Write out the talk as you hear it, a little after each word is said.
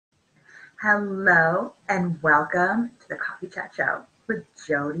Hello and welcome to the Coffee Chat Show with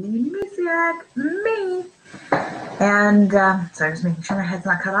Jody Misiak, me. And sorry, just making sure my head's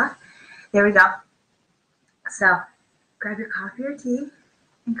not cut off. There we go. So grab your coffee or tea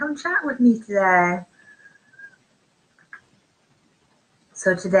and come chat with me today.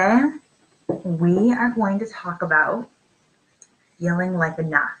 So today we are going to talk about feeling like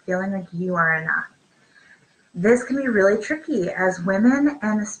enough, feeling like you are enough. This can be really tricky as women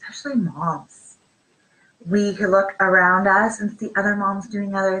and especially moms. We could look around us and see other moms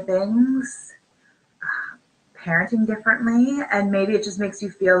doing other things, parenting differently, and maybe it just makes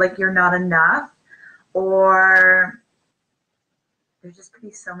you feel like you're not enough, or there just could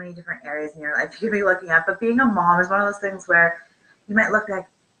be so many different areas in your life you could be looking at. But being a mom is one of those things where you might look like,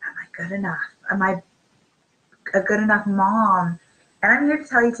 am I good enough? Am I a good enough mom? And I'm here to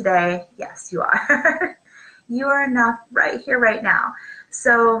tell you today, yes, you are. You are enough right here, right now.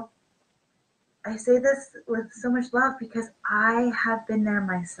 So I say this with so much love because I have been there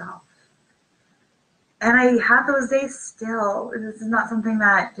myself. And I have those days still. This is not something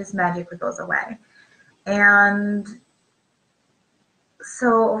that just magically goes away. And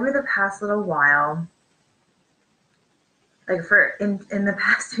so over the past little while, like in the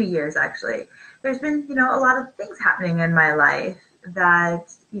past 2 years actually, there's been, a lot of things happening in my life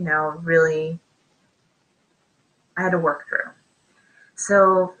that, really I had to work through.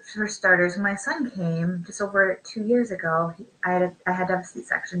 So for starters, when my son came just over 2 years ago, I had to have a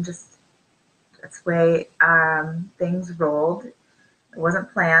C-section. Just that's the way things rolled. It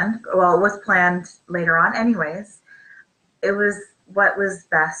wasn't planned. Well, it was planned later on anyways. It was what was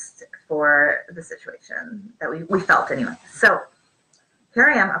best for the situation that we felt anyway. So here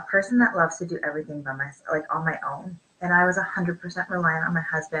I am, a person that loves to do everything by myself, like on my own. And I was 100% reliant on my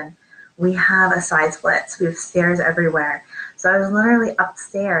husband. We have a side split, so we have stairs everywhere. So I was literally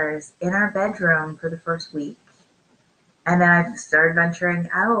upstairs in our bedroom for the first week. And then I started venturing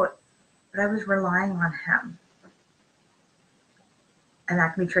out, but I was relying on him. And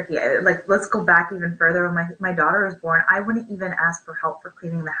that can be tricky. Like, let's go back even further. When my daughter was born, I wouldn't even ask for help for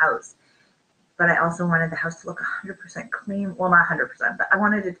cleaning the house. But I also wanted the house to look 100% clean. Well, not 100%, but I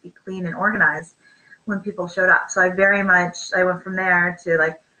wanted it to be clean and organized when people showed up. So I went from there to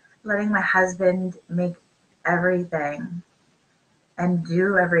like letting my husband make everything and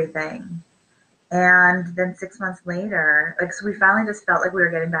do everything. And then 6 months later, so we finally just felt like we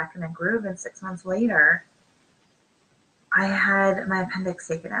were getting back in a groove. And 6 months later, I had my appendix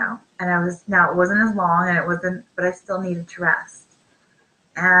taken out. And it wasn't as long but I still needed to rest.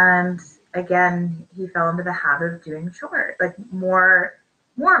 And again, he fell into the habit of doing chores, like more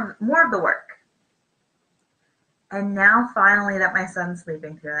of the work. And now finally that my son's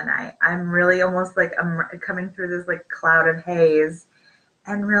sleeping through the night, I'm really almost like I'm coming through this like cloud of haze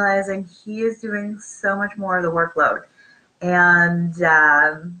and realizing he is doing so much more of the workload. And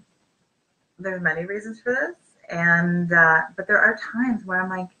there's many reasons for this. And but there are times where I'm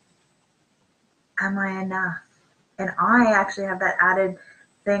like, am I enough? And I actually have that added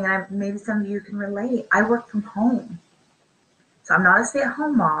thing, and maybe some of you can relate. I work from home. So I'm not a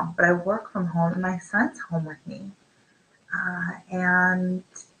stay-at-home mom, but I work from home, and my son's home with me. And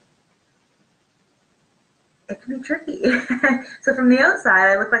it can be tricky. So from the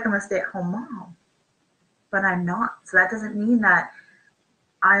outside, I look like I'm a stay-at-home mom, but I'm not. So that doesn't mean that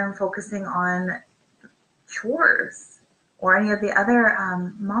I'm focusing on chores or any of the other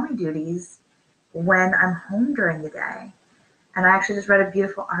mommy duties when I'm home during the day. And I actually just read a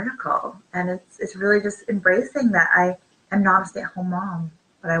beautiful article, and it's really just embracing that I am not a stay-at-home mom,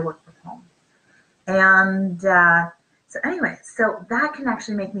 but I work from home. And so anyway, so that can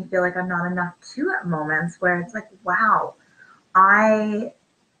actually make me feel like I'm not enough too at moments where it's like, wow,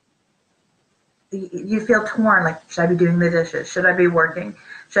 you feel torn, like, should I be doing the dishes? Should I be working?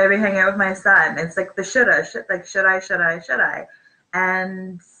 Should I be hanging out with my son? It's like the should I?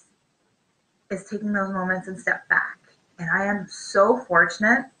 And it's taking those moments and step back. And I am so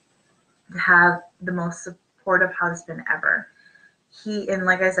fortunate to have the most supportive husband ever. And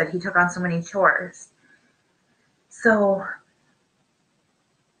like I said, he took on so many chores. So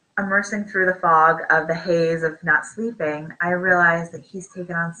immersing through the fog of the haze of not sleeping, I realized that he's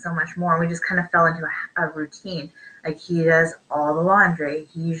taken on so much more. We just kind of fell into a routine. Like, he does all the laundry.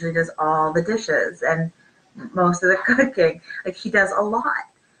 He usually does all the dishes and most of the cooking. Like, he does a lot.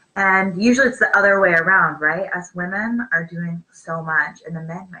 And usually it's the other way around, right? Us women are doing so much, and the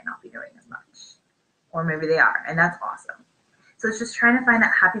men might not be doing as much. Or maybe they are, and that's awesome. So it's just trying to find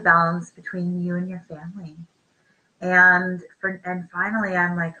that happy balance between you and your family. And finally,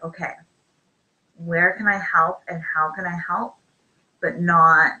 I'm like, okay, where can I help and how can I help, but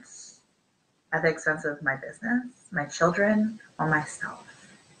not at the expense of my business, my children, or myself.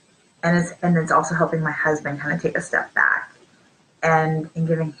 And it's also helping my husband kind of take a step back and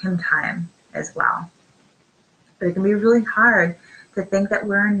giving him time as well. But it can be really hard to think that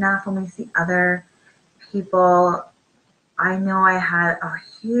we're enough when we see other people. I know I had a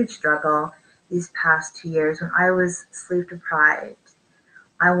huge struggle these past 2 years when I was sleep deprived.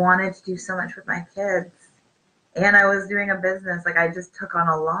 I wanted to do so much with my kids, and I was doing a business. Like, I just took on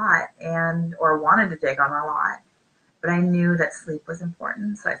a lot, or wanted to take on a lot, but I knew that sleep was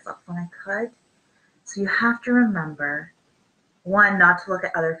important, so I slept when I could. So you have to remember, one, not to look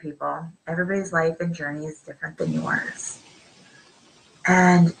at other people. Everybody's life and journey is different than yours.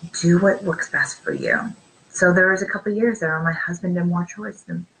 And do what works best for you. So there was a couple of years there where my husband did more chores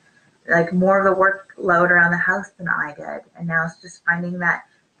than, like, more of the workload around the house than I did. And now it's just finding that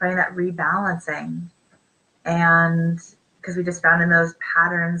rebalancing. And because we just found in those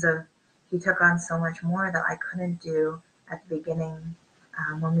patterns of, he took on so much more that I couldn't do at the beginning,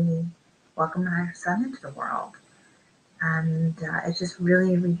 when we welcomed our son into the world. And it's just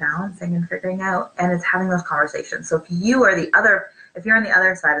really rebalancing and figuring out, and it's having those conversations. So if you're on the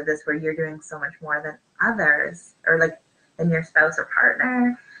other side of this, where you're doing so much more than others, or like than your spouse or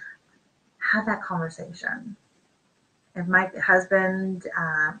partner, have that conversation. If my husband,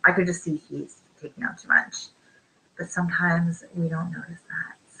 I could just see he's taking on too much, but sometimes we don't notice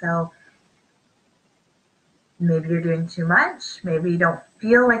that. So maybe you're doing too much. Maybe you don't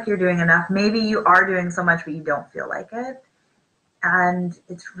feel like you're doing enough. Maybe you are doing so much, but you don't feel like it. And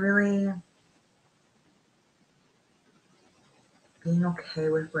it's really being okay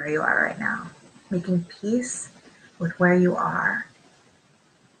with where you are right now, making peace with where you are,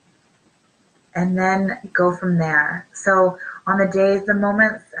 and then go from there. So on the days, the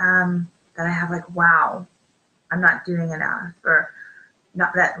moments that I have, like, wow, I'm not doing enough, or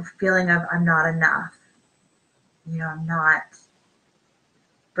not, that feeling of I'm not enough, I'm not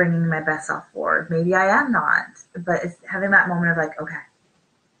bringing my best self forward. Maybe I am not, but it's having that moment of, like, okay,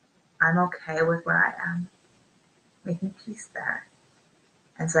 I'm okay with where I am, making peace there.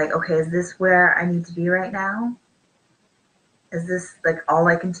 And it's like, okay, is this where I need to be right now? Is this, like, all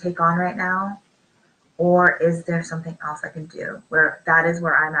I can take on right now? Or is there something else I can do where that is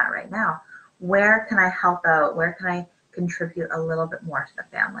where I'm at right now? Where can I help out? Where can I contribute a little bit more to the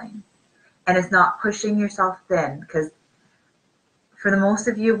family? And it's not pushing yourself thin, because for the most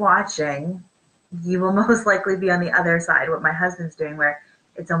of you watching, you will most likely be on the other side, what my husband's doing, where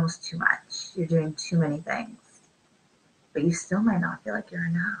it's almost too much. You're doing too many things, but you still might not feel like you're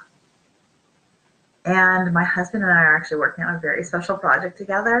enough. And my husband and I are actually working on a very special project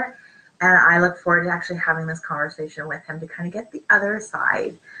together. And I look forward to actually having this conversation with him to kind of get the other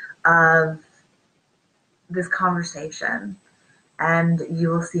side of this conversation. And you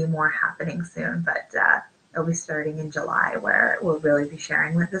will see more happening soon, but it'll be starting in July, where we'll really be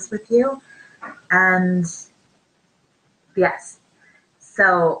sharing this with you. And yes,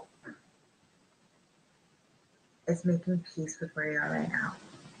 so it's making peace with where you are right now.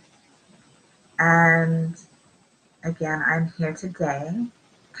 And again, I'm here today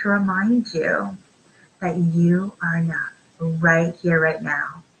to remind you that you are enough right here, right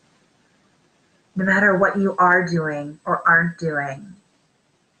now. No matter what you are doing or aren't doing,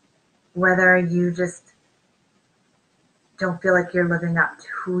 whether you just don't feel like you're living up to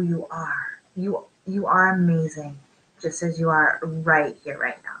who you are, you are amazing just as you are right here,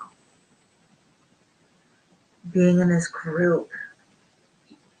 right now. Being in this group,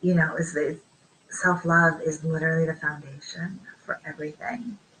 self-love is literally the foundation for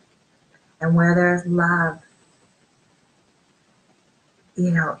everything. And where there's love,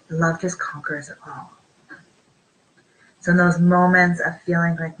 love just conquers it all. So in those moments of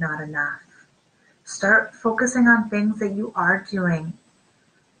feeling like not enough, start focusing on things that you are doing.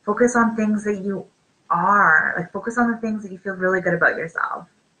 Focus on things that you are, like, focus on the things that you feel really good about yourself.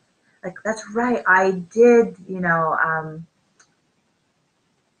 Like, that's right, I did,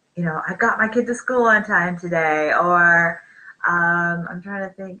 I got my kid to school on time today, or I'm trying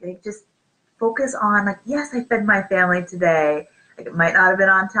to think, like, just focus on, like, yes, I fed my family today. Like, it might not have been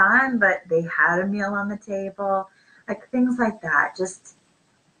on time, but they had a meal on the table, like, things like that. Just,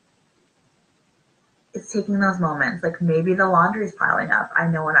 it's taking those moments. Like, maybe the laundry's piling up. I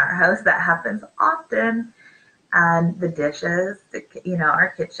know in our house that happens often. And the dishes,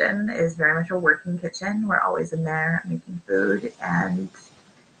 our kitchen is very much a working kitchen. We're always in there making food, and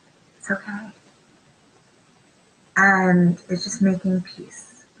it's okay. And it's just making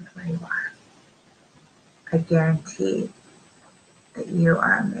peace with where you are. I guarantee that you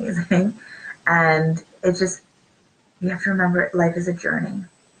are amazing. And it's just, you have to remember, life is a journey.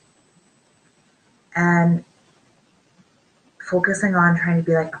 And focusing on trying to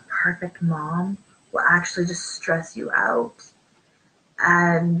be like a perfect mom will actually just stress you out.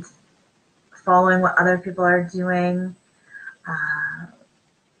 And following what other people are doing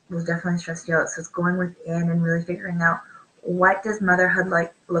will definitely stress you out. So it's going within and really figuring out, what does motherhood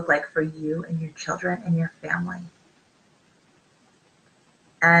look like for you and your children and your family?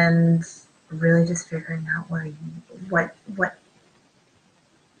 And really just figuring out what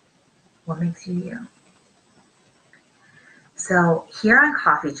makes you you. So here on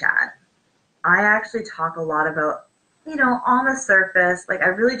Coffee Chat, I actually talk a lot about, on the surface, like I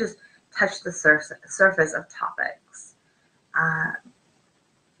really just touch the surface of topics.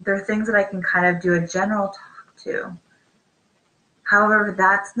 There are things that I can kind of do a general talk to. However,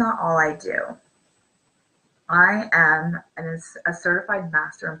 that's not all I do. I am a certified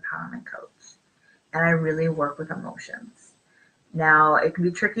master empowerment coach, and I really work with emotions. Now, it can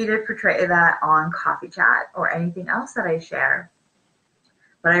be tricky to portray that on Coffee Chat or anything else that I share,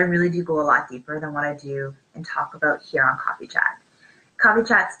 but I really do go a lot deeper than what I do and talk about here on Coffee Chat. Coffee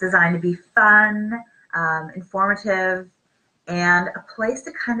Chat's designed to be fun, informative, and a place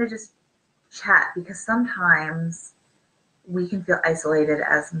to kind of just chat, because sometimes we can feel isolated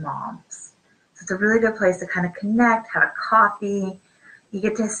as moms. So it's a really good place to kind of connect, have a coffee. You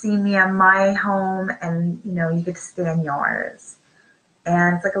get to see me in my home, and you get to stay in yours.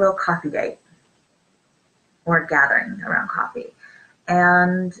 And it's like a little coffee date or a gathering around coffee.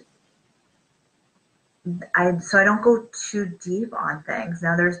 And I don't go too deep on things.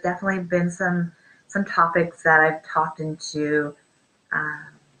 Now, there's definitely been some topics that I've talked into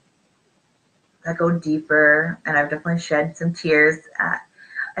that go deeper, and I've definitely shed some tears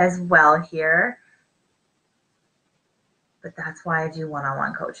as well here. But that's why I do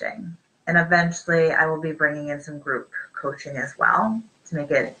one-on-one coaching. And eventually I will be bringing in some group coaching as well to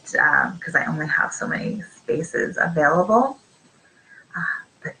make it, because I only have so many spaces available.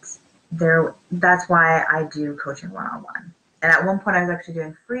 But that's why I do coaching one-on-one. And at one point I was actually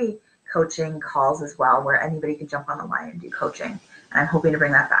doing free coaching calls as well, where anybody could jump on the line and do coaching. And I'm hoping to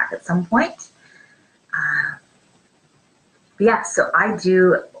bring that back at some point. But yeah, so I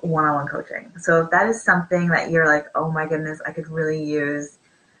do one-on-one coaching. So if that is something that you're like, oh my goodness, I could really use,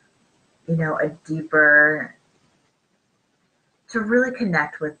 a deeper, to really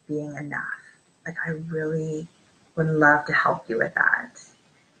connect with being enough. Like, I really would love to help you with that.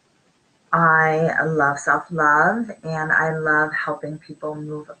 I love self-love, and I love helping people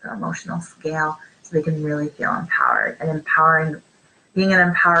move up the emotional scale so they can really feel empowered. And being an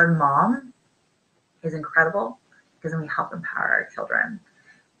empowered mom is incredible, because then we help empower our children.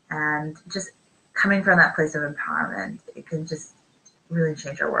 And just coming from that place of empowerment, it can just really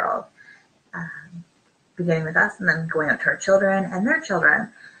change our world. Beginning with us and then going out to our children and their children.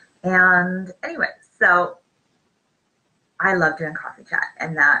 And anyway, so I love doing Coffee Chat,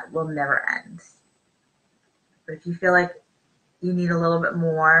 and that will never end. But if you feel like you need a little bit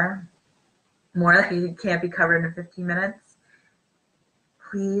more that you can't be covered in 15 minutes,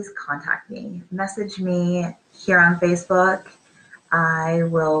 please contact me. Message me here on Facebook. I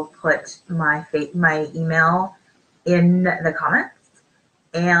will put my email in the comments.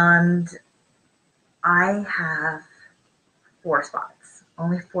 And I have 4 spots,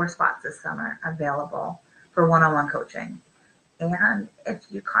 only 4 spots this summer available for one-on-one coaching. And if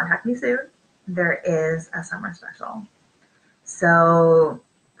you contact me soon, there is a summer special. So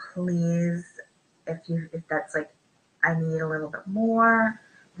please, if that's like, I need a little bit more,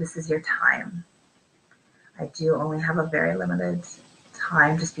 this is your time. I do only have a very limited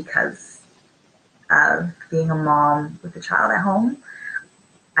time, just because of being a mom with a child at home.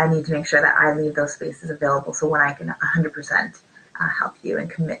 I need to make sure that I leave those spaces available, so when I can 100% help you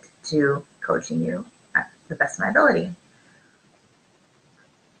and commit to coaching you at the best of my ability.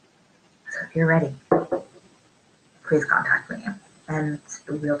 So if you're ready, please contact me, and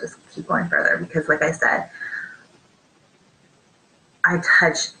we'll just keep going further, because like I said, I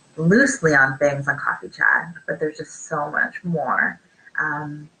touch loosely on things on Coffee Chat, but there's just so much more.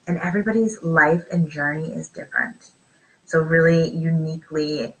 And everybody's life and journey is different. So really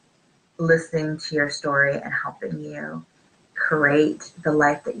uniquely listening to your story and helping you create the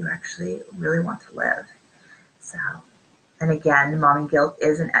life that you actually really want to live. So, and again, mommy guilt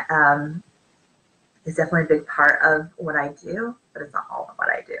is definitely a big part of what I do, but it's not all of what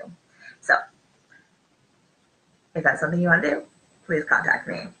I do. So if that's something you want to do, please contact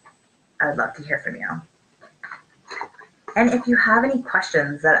me. I would love to hear from you. And if you have any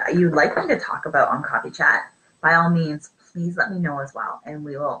questions that you'd like me to talk about on Coffee Chat, by all means, please let me know as well, and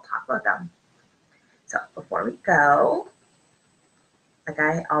we will talk about them. So before we go, like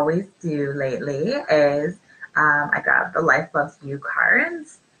I always do lately, is I grab the Life Loves You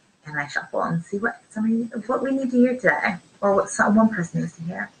cards and I shuffle and see what we need to hear today, or what one person needs to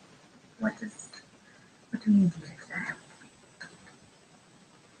hear. What do we need to hear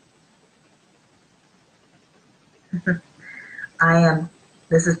today?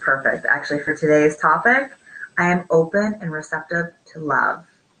 This is perfect actually for today's topic. I am open and receptive to love.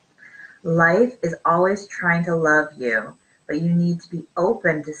 Life is always trying to love you, but you need to be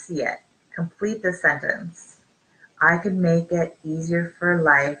open to see it. Complete the sentence. I could make it easier for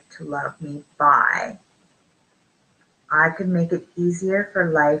life to love me by. I could make it easier for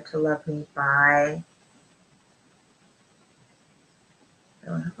life to love me by.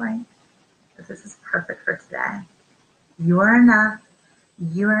 Fill in the blank. This is perfect for today. You are enough.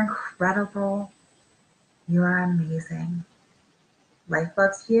 You are incredible. You are amazing. Life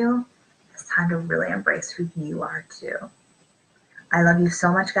loves you. It's time to really embrace who you are too. I love you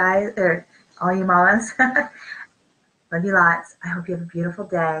so much, guys, or all you mamas. Love you lots. I hope you have a beautiful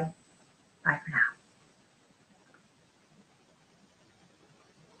day. Bye for now.